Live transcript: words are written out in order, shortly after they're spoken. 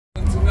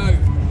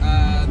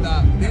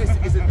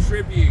is a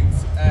tribute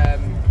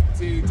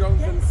to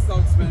Jonathan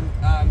Stoltzman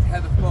and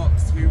Heather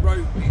Fox, who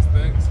wrote these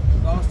books.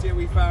 Last year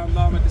we found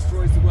Llama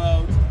Destroys the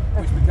World,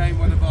 which became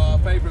one of our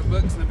favourite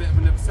books and a bit of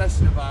an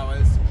obsession of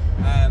ours.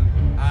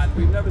 And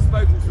we've never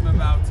spoken to them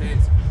about it,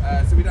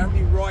 so we don't have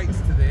any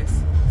rights to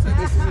this. So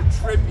this is a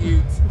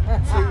tribute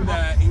to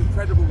their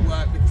incredible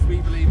work, because we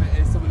believe it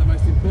is some of the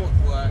most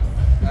important work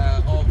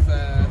of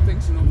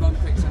fiction or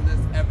non-fiction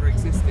that's ever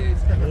existed.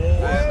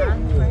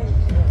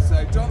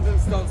 So Jonathan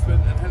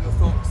Stoltzman and Heather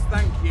Fox,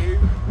 thank you.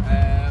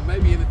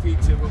 Maybe in the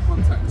future we'll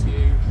contact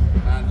you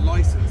and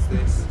license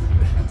this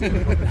and do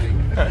it properly.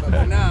 But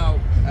for now,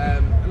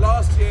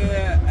 last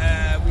year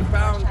we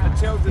found a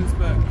children's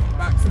book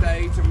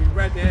backstage and we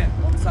read it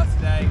on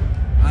Saturday.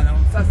 And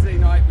on Saturday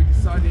night we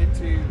decided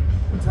to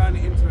turn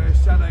it into a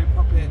shadow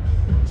puppet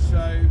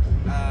show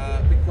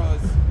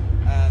because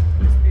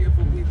this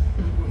beautiful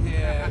people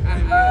here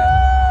every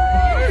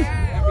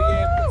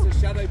year puts a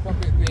shadow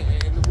puppet bit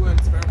in the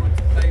woods for everyone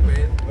to play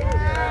with. Which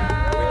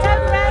I've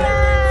been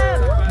playing with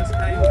since I first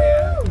came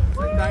here,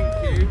 so thank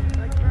you.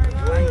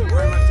 Thank you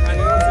very much. And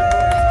he also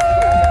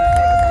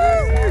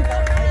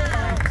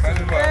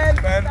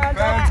Ben,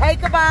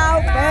 take a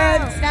bow. Ben,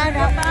 stand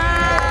up.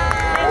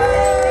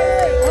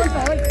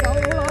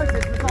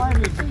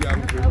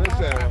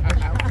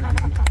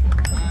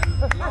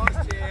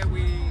 Last year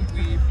we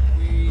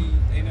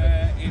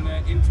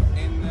in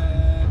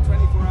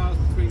 24 hours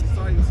between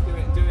deciding to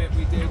do it,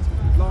 we did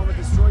Llama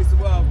Destroys the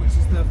World, which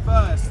is the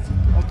first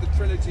of the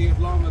trilogy of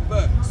Llama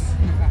books.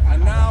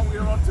 And now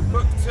we're on to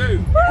book 2.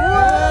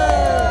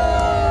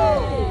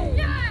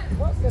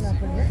 What's going to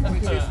happen next?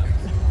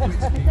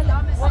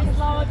 What's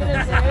Llama going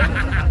to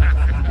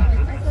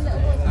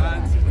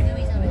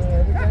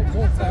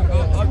do? So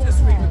I'll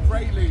just read the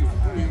prelude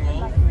for you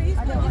all.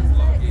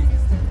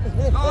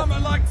 Llama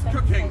likes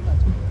cooking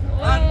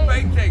and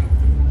baking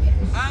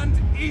and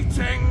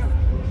eating.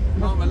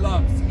 Llama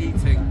loves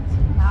eating.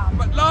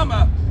 But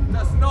Llama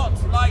does not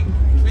like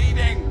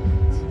cleaning.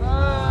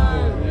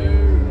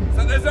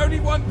 So there's only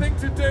one thing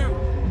to do.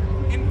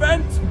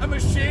 Invent a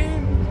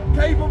machine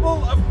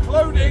capable of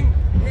cloning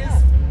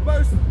his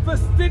most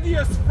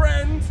fastidious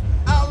friend,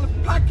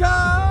 Alpaca!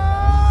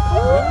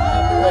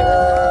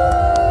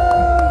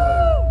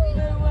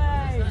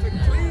 To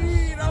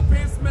clean up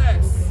his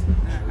mess.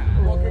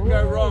 What could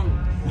go wrong?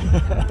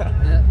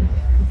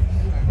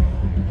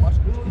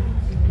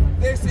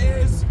 This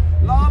is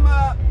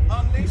Llama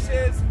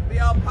Unleashes the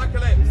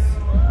Alpacalypse.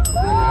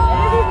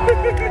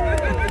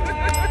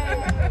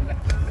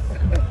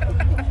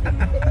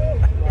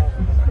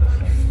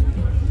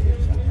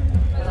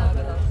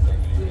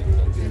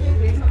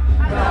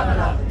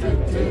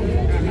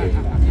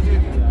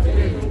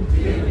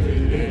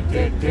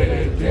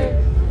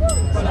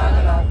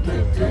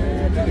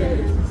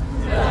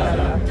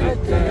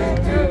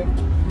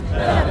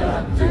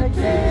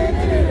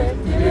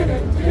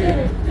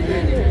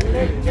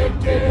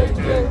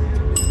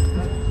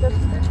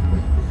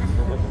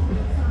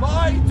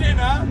 By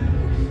dinner,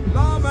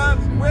 Llama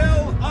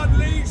will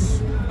unleash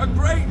a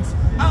great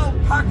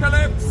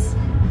alpacalypse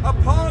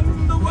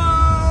upon the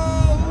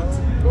world!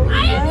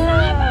 I am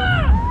Llama!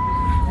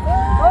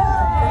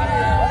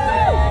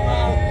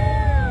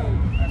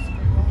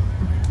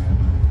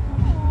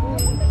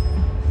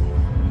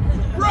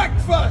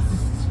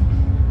 Breakfast!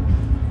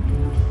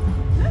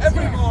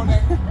 Every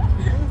morning,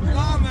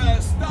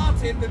 Llama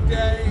started the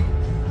day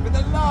with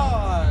a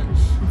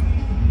large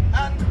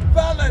and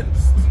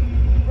balanced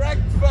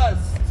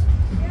breakfast.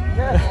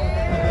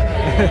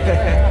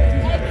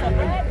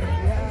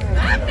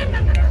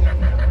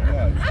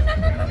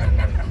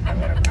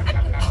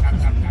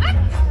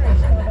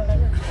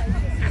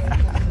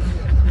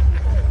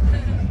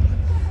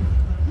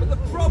 But the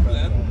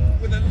problem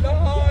with a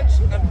large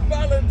and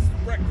balanced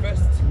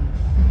breakfast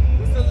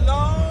was the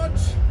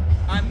large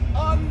and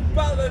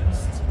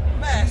unbalanced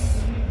mess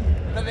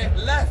that it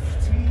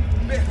left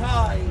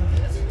behind.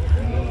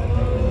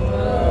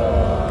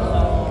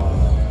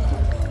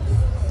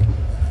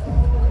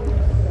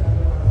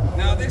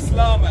 Now this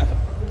llama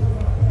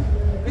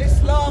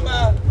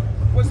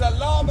was a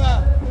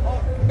llama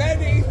of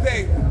many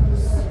things.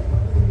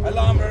 A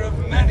llama of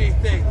many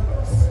things.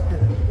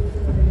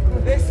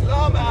 This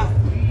llama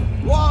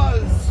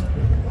was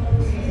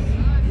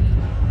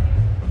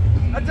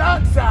a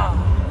dancer.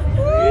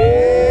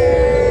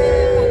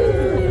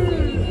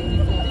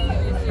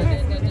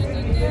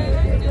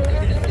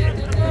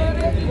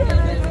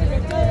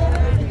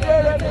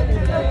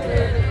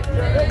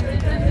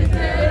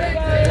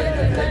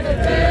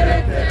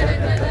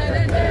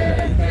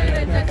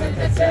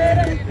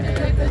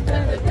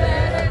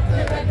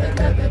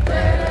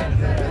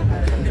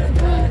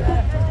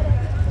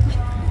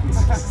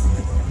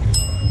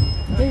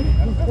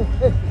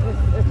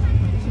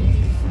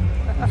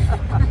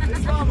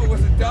 This llama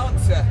was a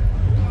dancer.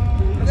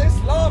 And this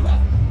llama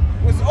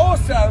was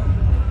also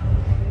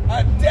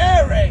a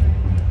daring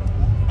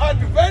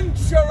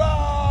adventurer.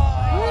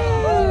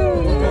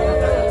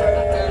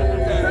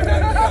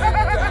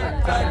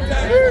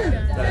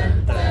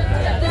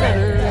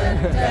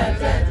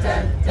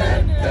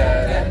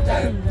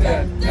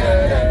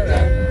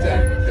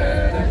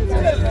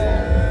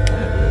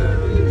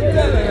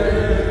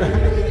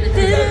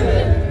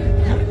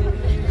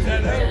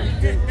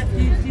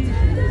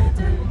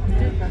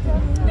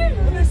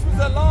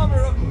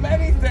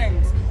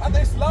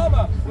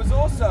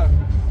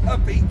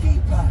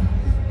 beekeeper.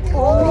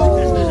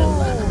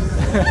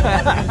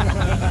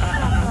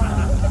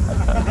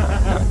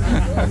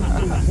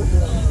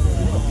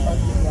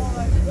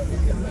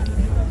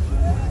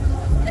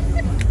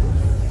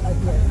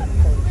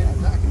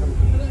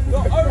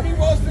 Not only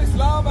was this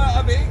llama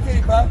a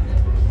beekeeper,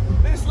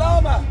 this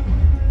llama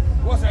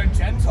was a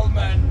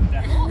gentleman.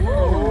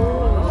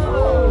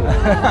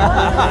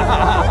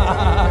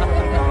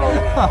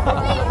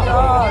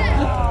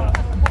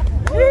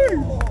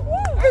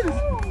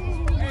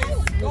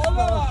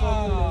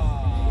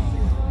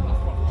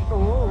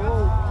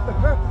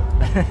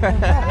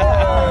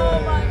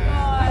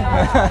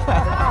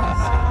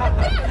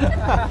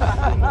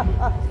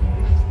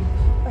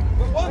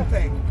 But one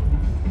thing,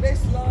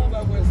 this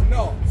llama was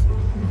not.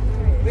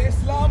 This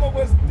llama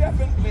was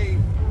definitely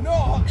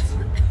not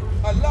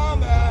a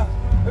llama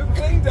who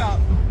cleaned up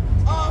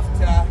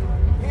after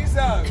his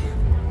own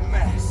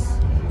mess.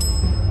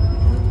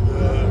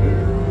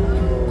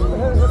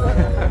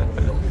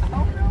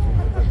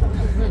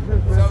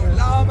 So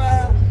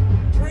llama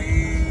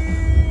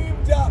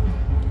dreamed up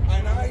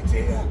an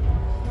idea,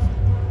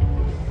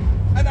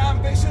 an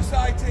ambitious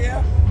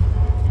idea.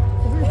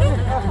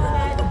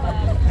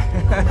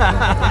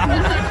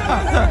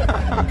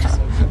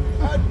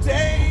 A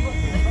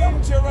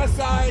dangerous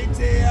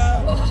idea.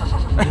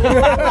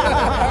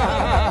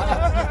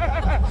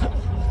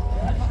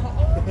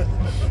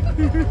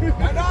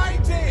 An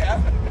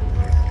idea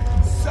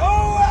so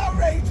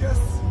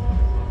outrageous,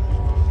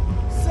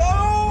 so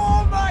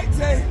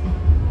almighty,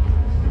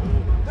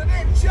 that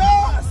it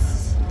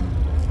just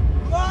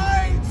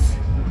might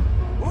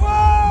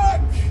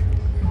work.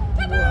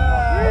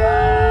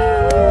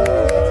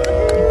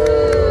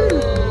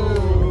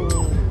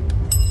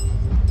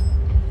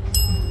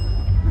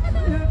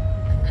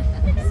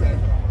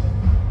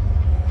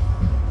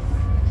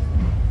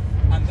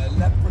 And the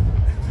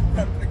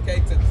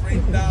replicator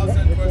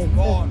 3000 was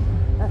born.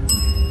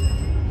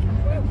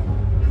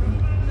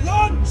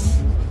 Lunch!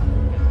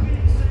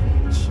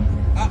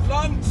 At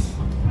lunch,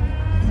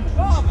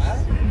 Llama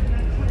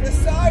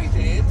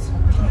decided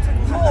to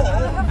call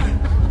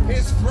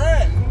his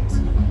friend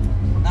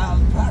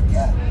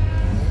Alpaca.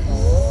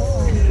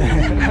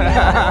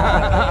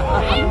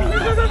 Hey,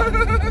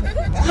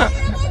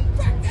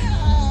 Alpaca!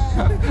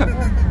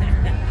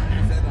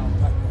 Said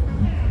Alpaca.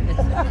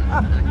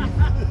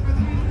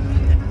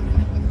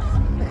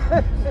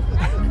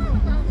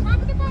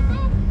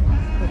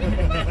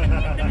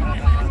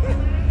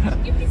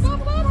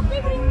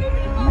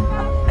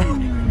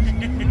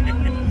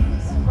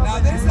 Now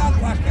this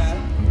alpaca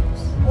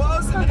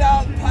was an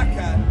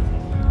alpaca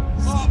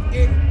of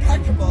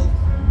impeccable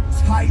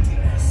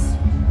tidiness.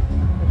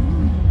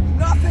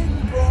 Nothing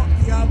brought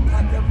the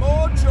alpaca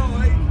more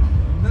joy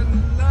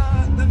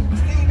than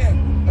cleaning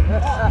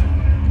up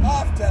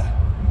after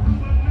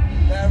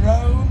their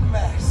own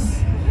mess.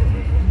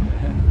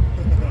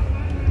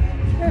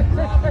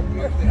 Llama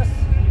knew this.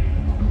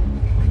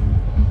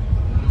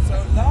 So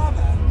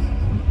Llama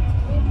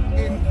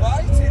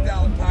invited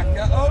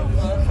Alpaca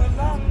over for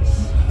lunch.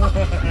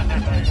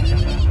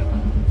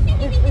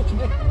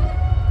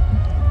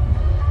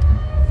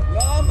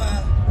 Llama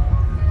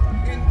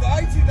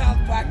invited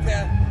Alpaca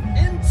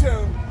into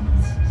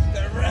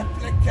the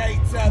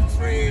Replicator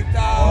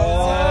 3000.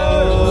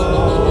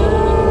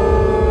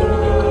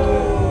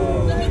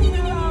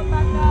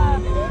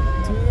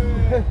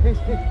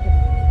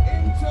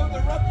 Into the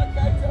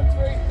Replicator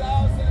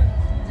 3000.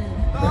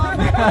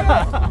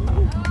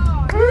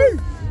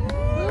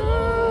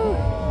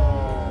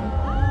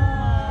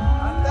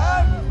 And then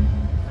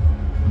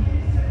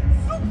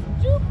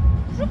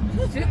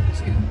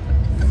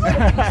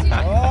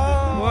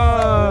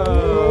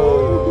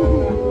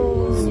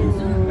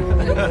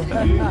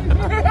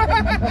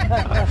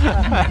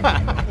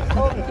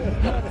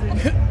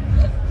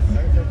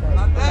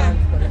and then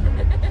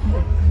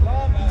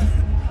Llama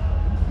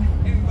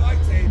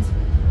invited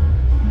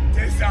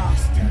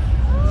disaster.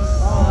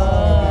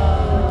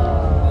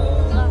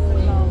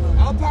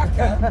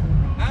 Alpaca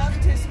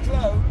and his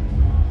clone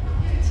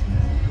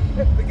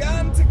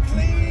began to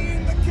clean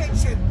the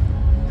kitchen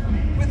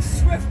with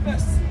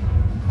swiftness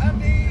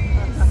and ease.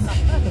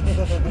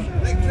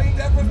 They cleaned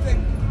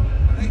everything.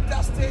 They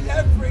dusted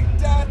every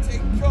dirty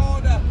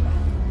corner,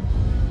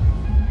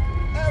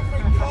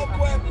 every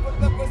cobweb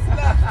that was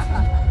left,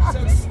 so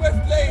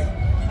swiftly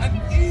and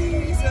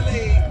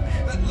easily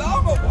that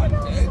Llama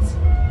wondered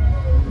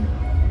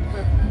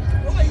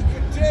what he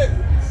could do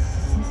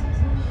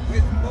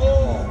with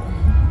more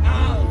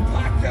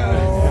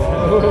alpacas.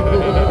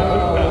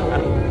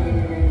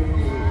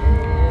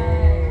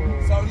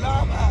 So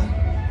Llama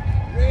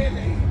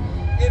really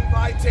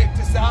invited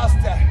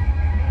disaster,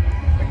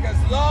 because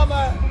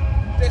Llama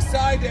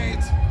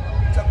decided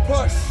to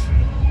push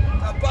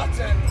a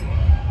button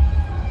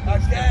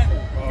again.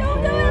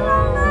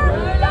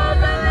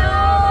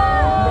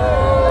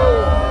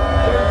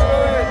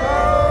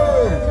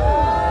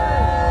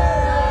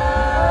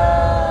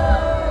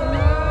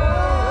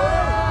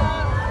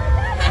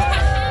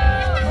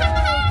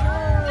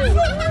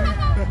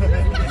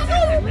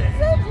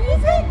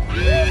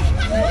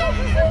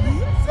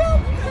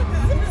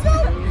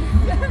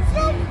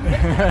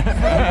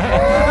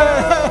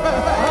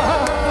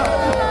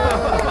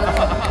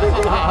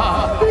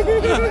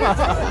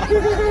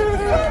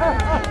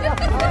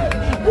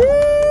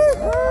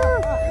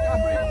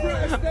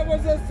 There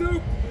was a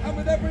soup, and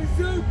with every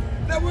soup,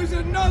 there was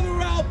another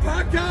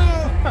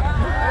alpaca!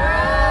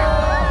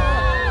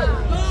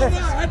 Lana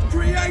had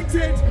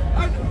created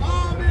an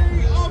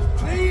army of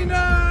cleaners!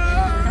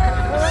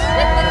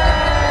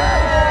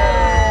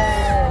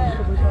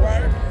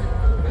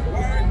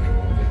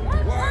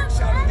 Work,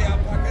 shouted the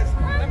alpacas.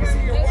 Let me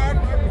see you work. Let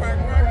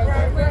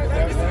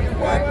me see you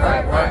work. Let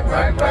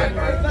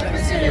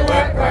me see you work.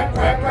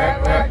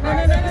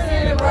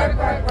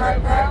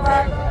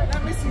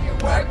 Let me see you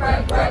work.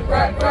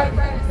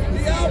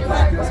 The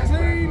alpacas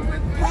cleaned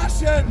with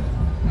passion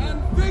and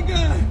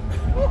vigor,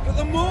 but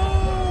the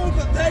more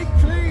that they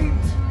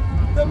cleaned,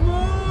 the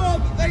more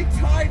that they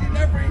tied in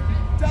every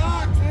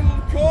dark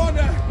little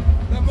corner,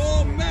 the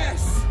more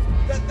mess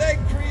that they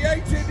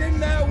created in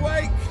their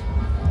wake.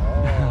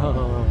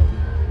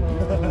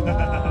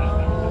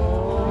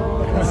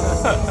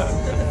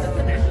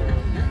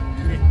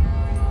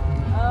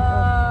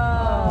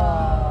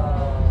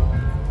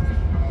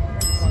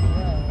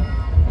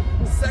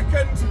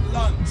 Second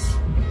lunch.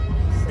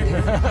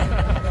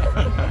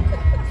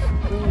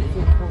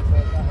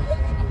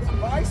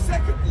 By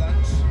second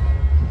lunch,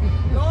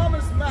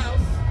 Llama's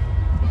mouth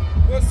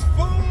was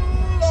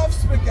full of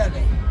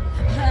spaghetti.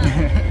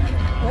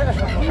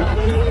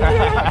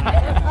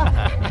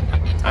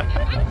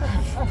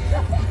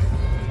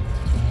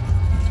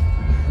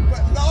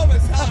 But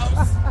Llama's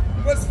house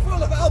was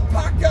full of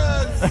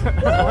alpacas.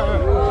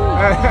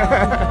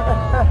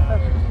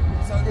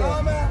 So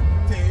Llama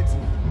did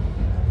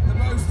the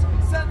most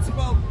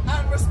sensible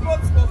and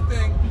responsible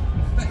thing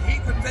that he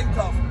could think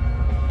of.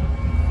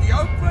 He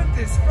opened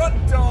his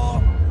front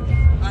door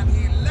and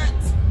he let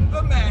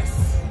the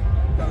mess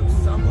go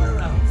somewhere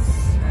else.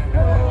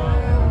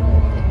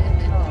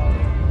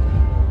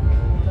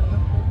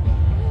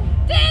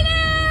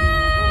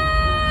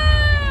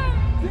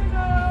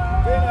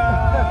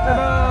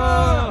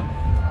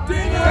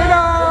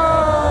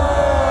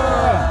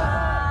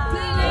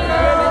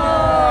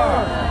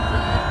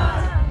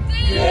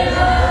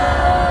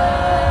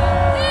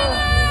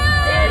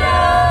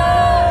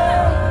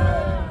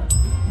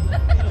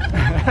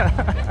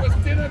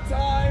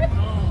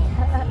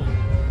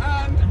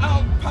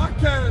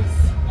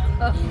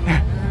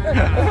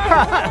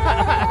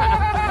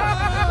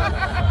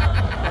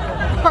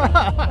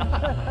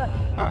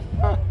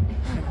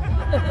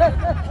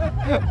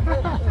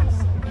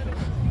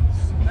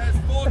 There's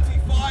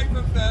 45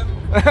 of them.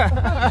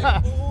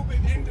 They've all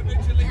been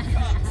individually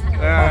cut.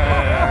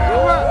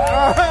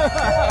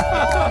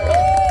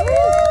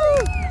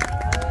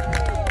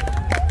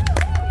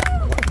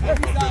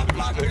 These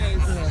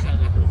alpacas,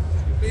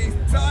 these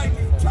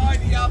tiny,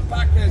 tiny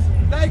alpacas,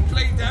 they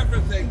cleaned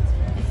everything.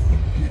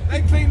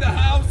 They cleaned the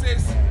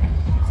houses,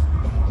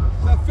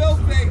 the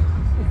filthy,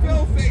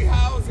 filthy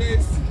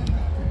houses.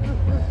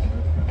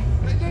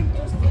 They didn't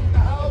just clean the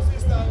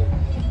houses though,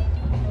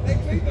 they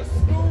cleaned the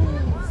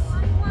schools.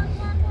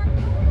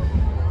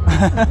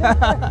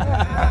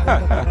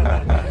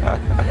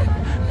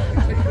 They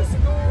cleaned the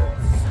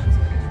schools,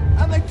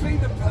 and they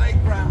cleaned the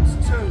playgrounds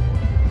too.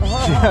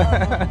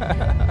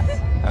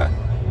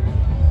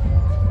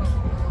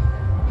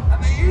 And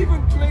they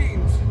even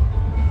cleaned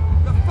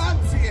the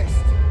fanciest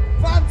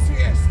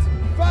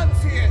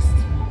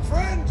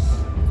French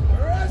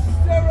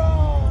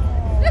restaurant.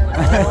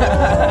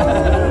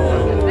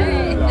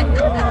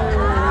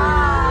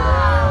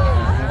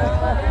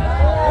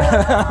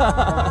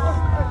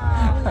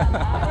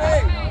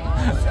 Hey,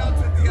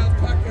 shouted the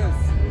alpacas.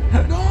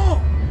 No,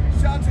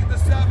 shouted the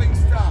serving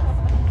staff.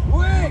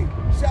 Wait,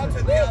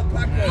 shouted the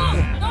alpacas.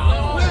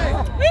 Wait,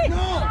 no, wait,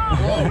 no,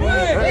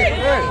 wait,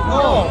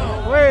 no,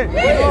 wait,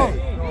 no,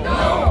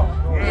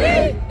 wait, no,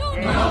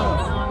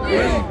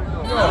 wait,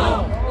 no,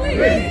 wait,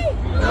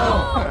 no,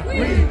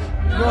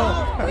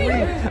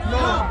 wait,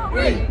 no,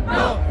 wait, no,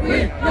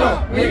 wait, no,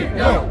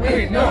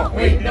 wait, no, wait, no,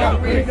 wait, no,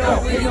 wait, no,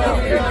 wait, no,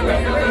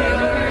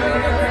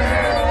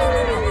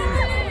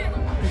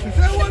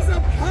 there was a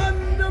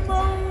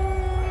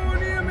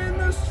pandemonium in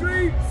the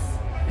streets,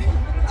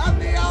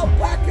 and the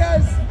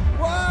alpacas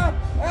were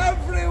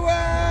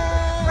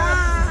everywhere.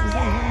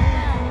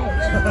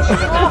 They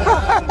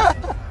were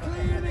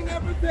cleaning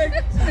everything.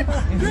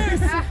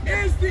 This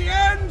is the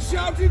end,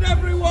 shouted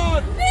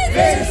everyone.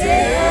 This is the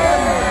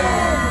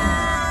end.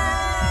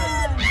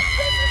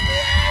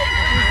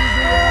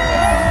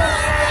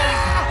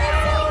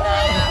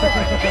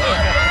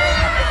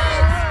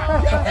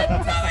 You can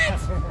do it!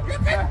 You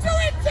can do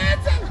it,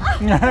 Turtle!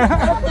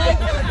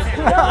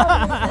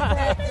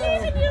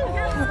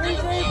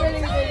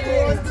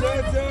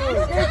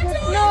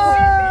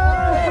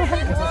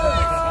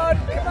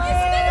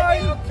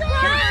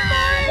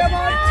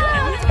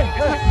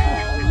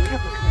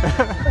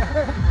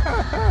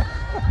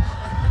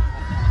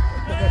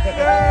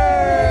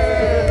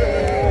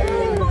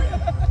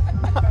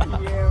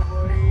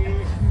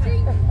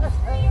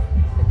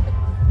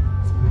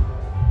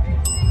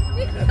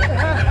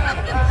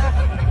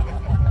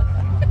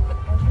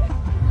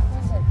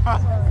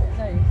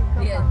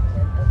 Yeah.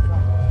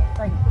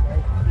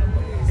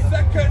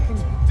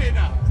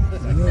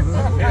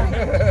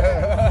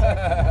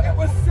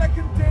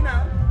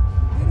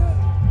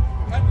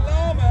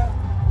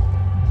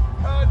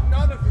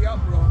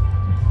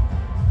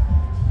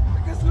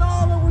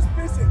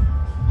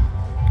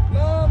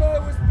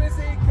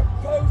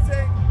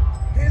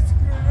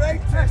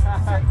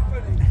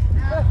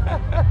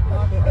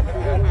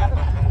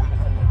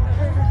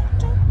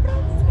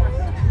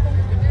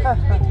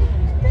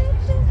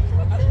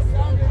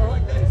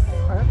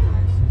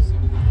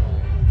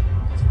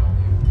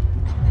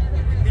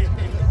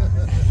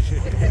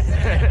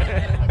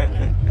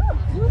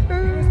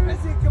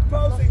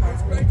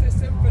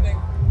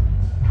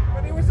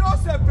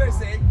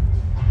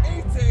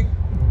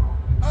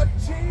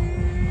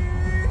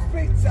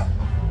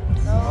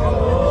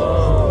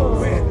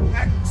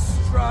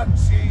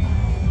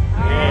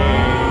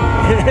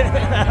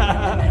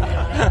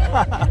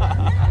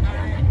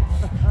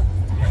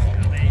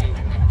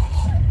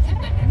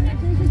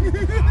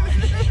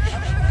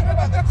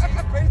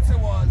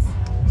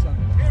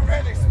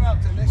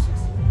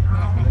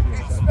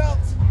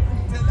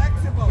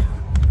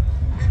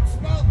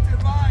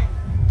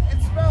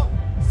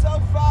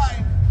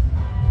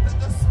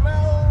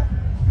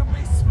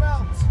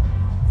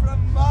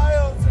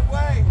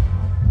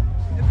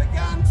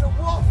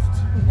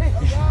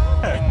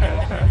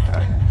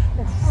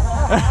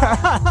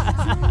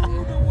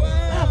 the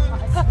world.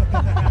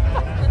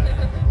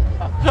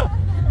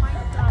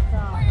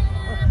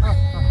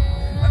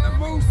 And the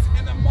moose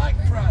in the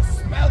micro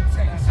smelt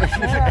it.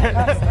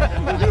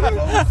 The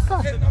moose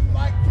in the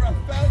micro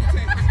felt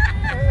it.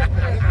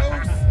 The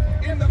moose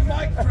in the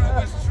micro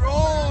was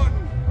drawn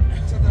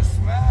to the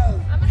smell.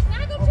 I'm a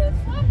snaggletooth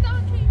swamp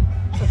donkey.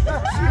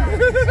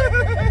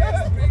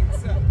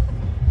 Pizza.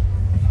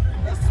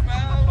 The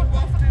smell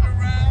wafted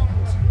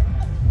around,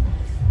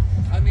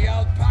 and the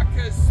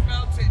alpacas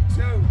smelt it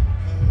too.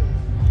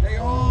 They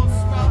all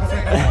smelt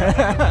it.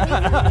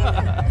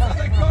 So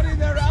they got in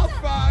their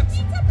alphas.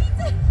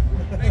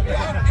 They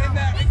got in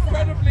their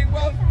incredibly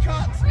well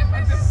cut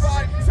and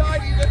defined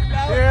tiny little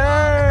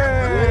alphas.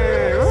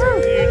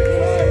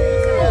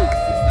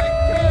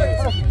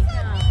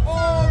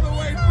 All the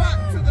way back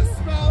to the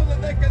smell that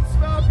they can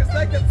smell, because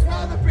they can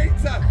smell the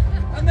pizza,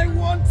 and they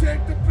wanted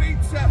the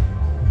pizza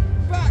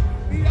back.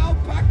 The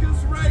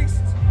alpacas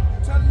raced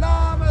to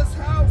Llama's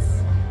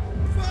house,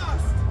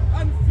 fast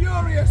and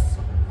furious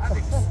and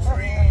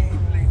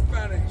extremely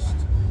famished.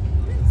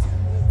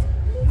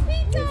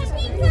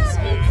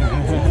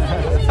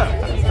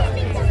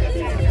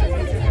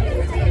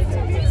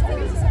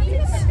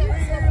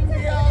 Screamed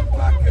the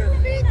alpacas.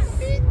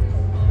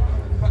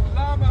 But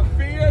Llama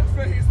feared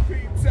for his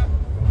pizza.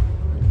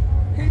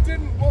 He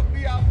didn't want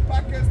the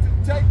alpacas to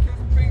take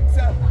his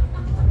pizza,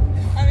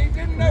 and he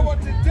didn't know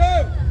what to do.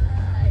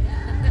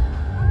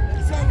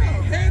 So he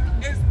hid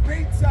his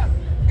pizza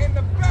in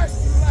the best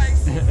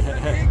place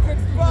that he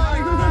could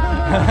find.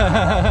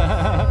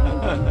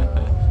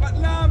 But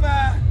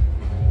Llama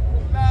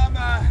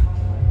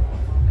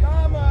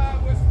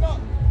was not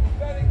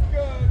very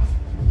good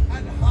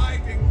at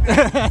hiding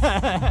things.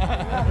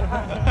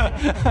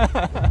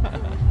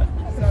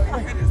 So he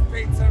hid his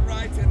pizza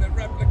right in the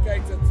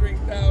Replicator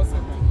 3000.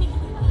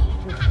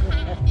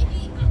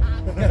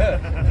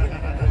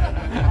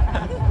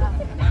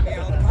 And the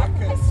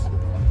alpacas,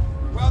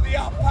 well, the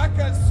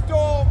alpacas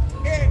stormed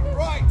in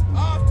right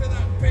after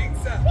that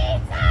pizza.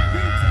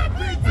 Pizza,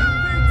 pizza,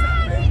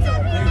 pizza, pizza,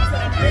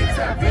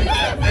 pizza, pizza,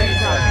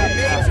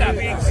 pizza,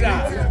 pizza,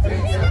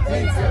 pizza,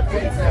 pizza,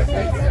 pizza,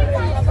 pizza.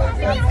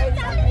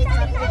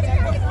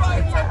 In a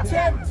final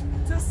attempt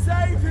to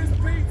save his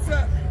pizza,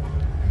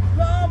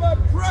 Llama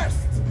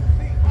pressed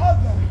the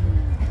other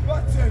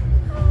button.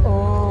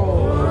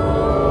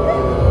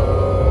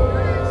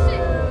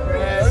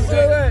 Let's do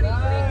it.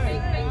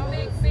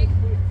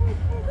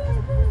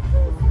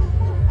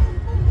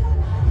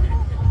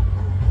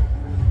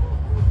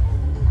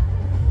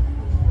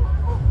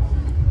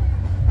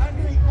 And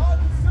he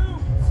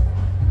unzoomed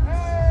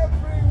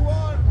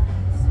everyone.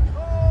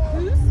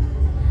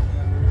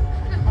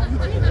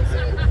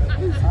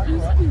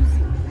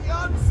 He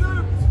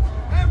unzoomed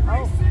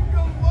every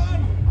single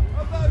one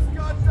of those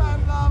goddamn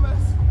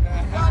llamas. He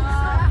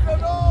unzoomed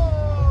them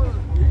all.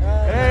 He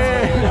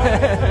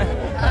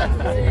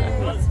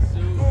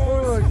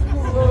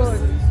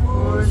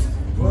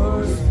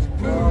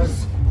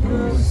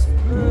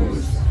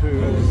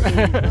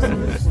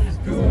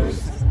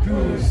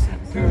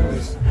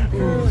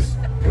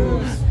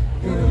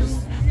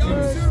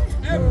unzoomed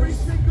every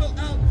single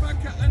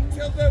alpaca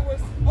until there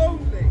was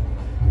only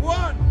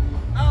one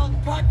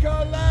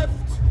alpaca left.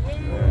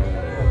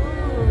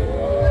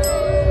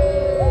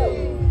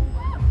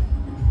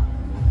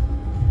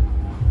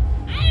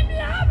 I'm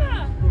Llama.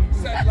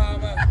 Said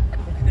Llama.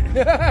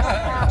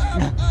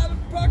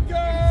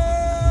 Alpaca!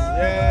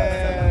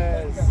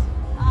 Yes.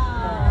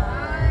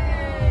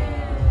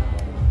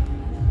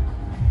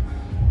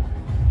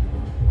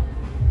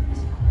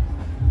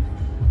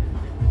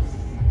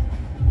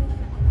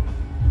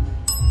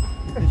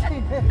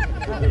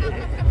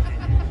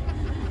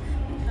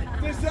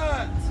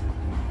 Dessert!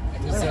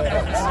 It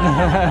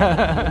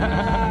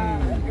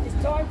was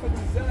time for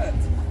dessert.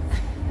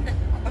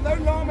 And though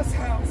Llama's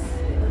house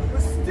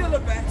was still a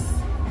mess,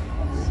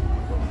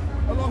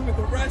 along with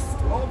the rest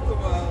of the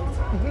world,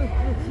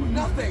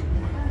 nothing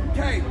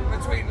came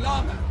between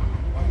Llama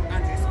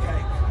and his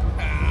cake.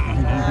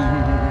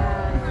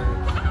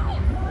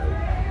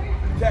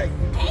 Cake.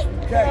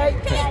 Cake.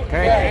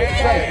 Cake.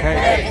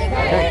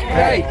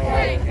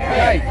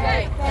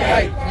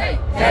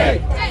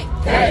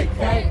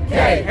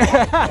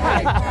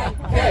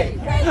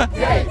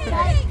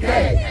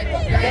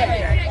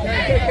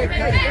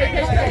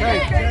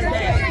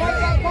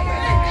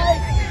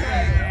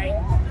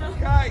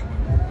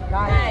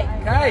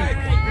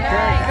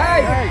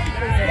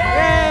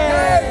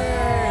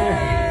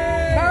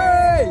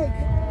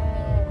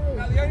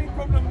 Now the only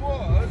problem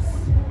was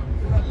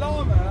that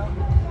Llama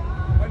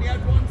only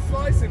had one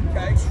slice of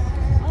cake.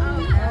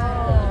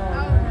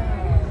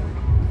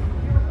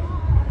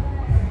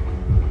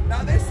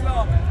 Now this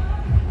llama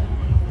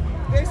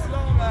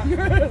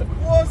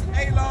was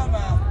a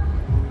llama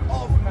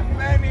of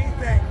many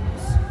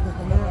things.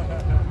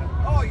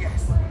 Oh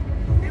yes,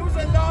 he was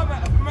a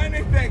llama of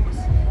many things.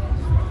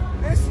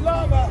 This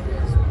llama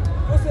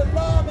was a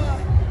llama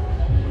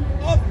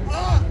of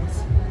art.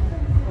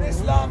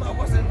 This llama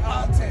was an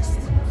artist.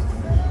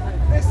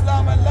 This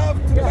llama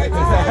loved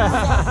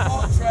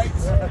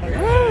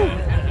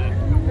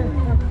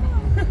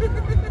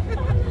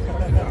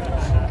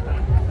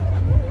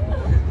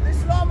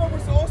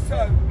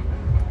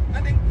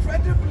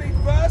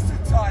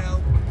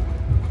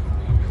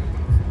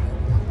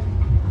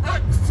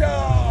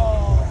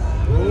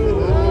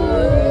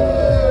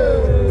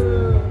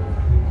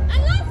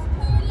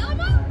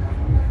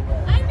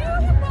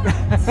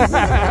And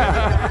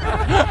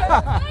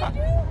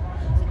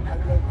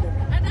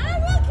I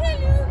will kill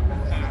you.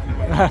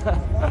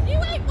 You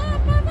ain't my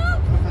mother.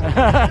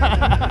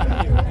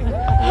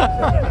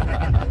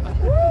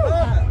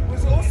 Llama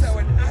was also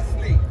an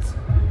athlete.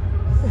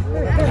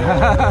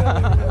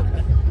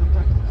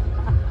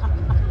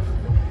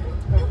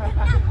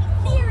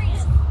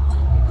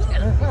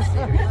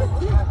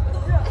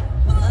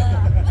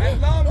 And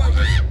Llama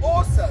was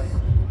also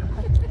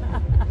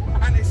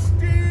an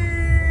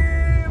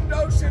esteemed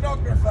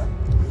oceanographer.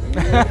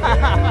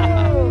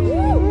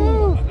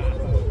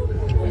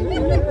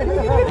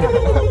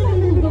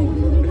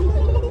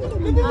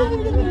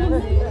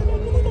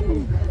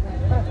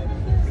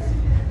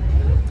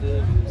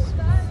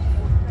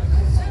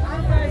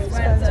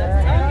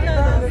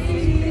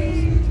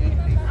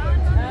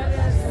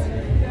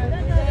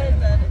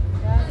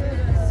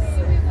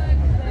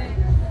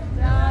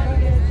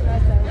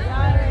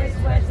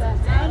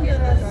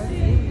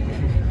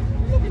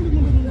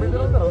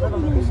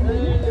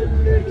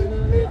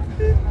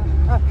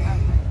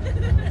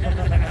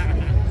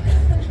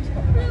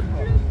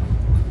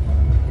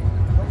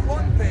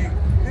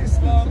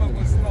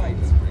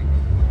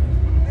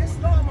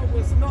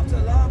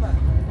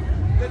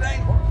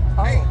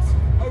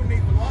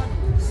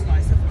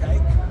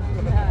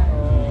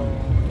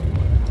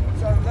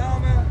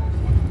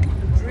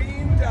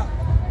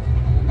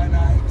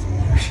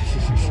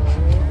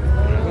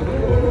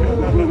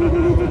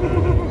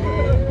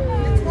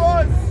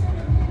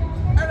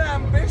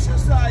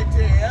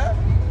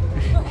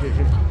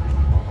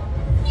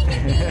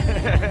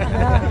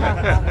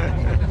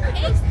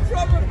 It's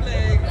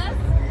probably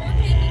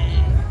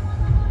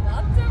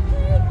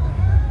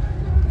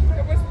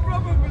it was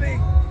probably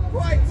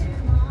quite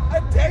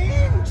a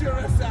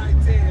dangerous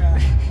idea.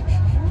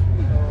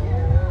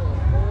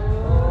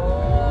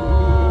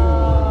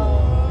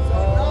 So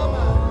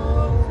Llama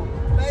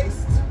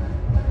placed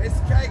his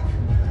cake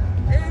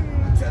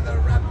into the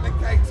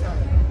replicator.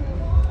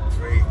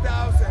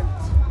 3,000.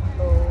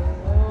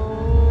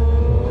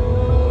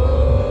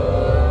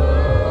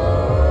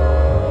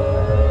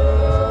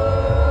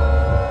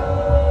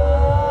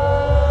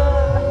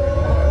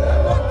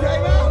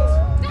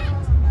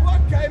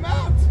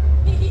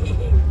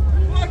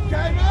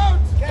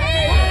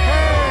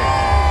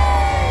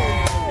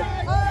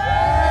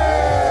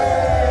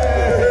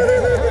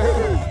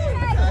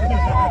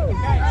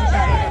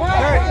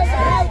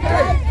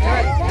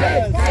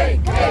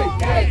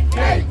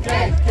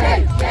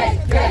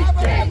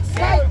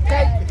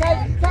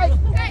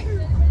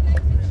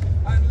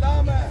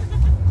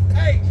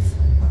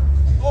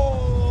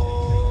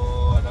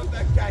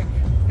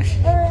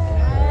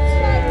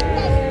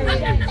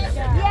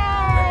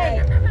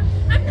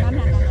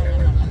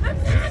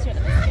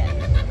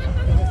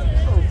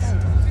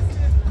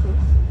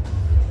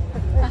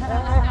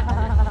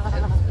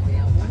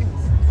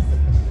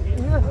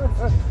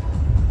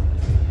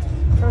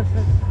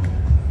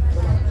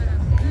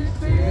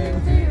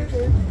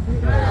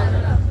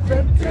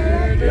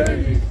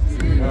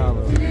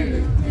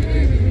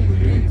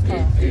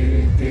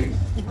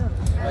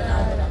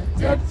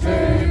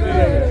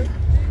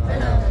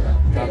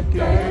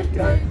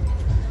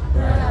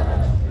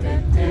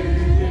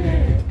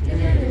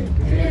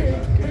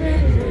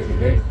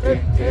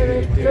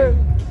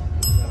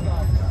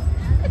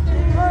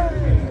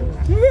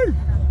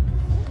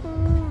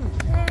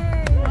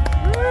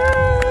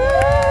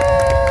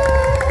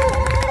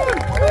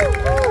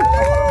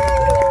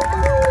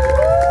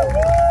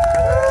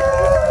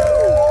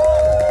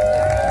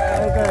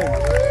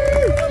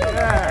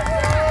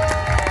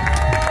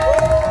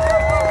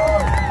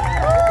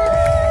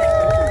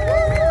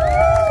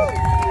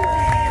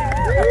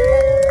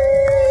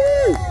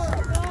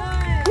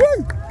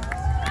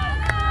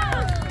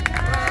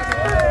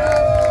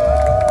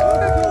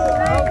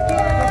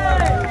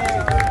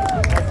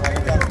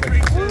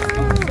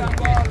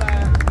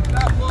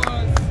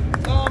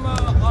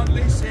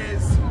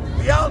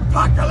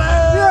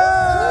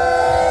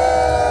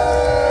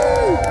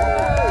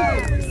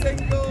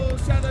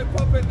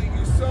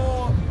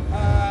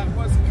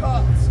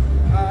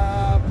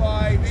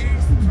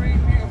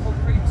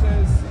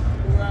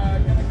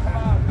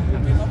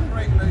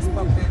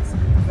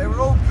 They were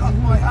all cut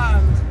by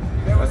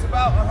hand. There was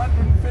about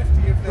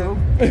 150 of them.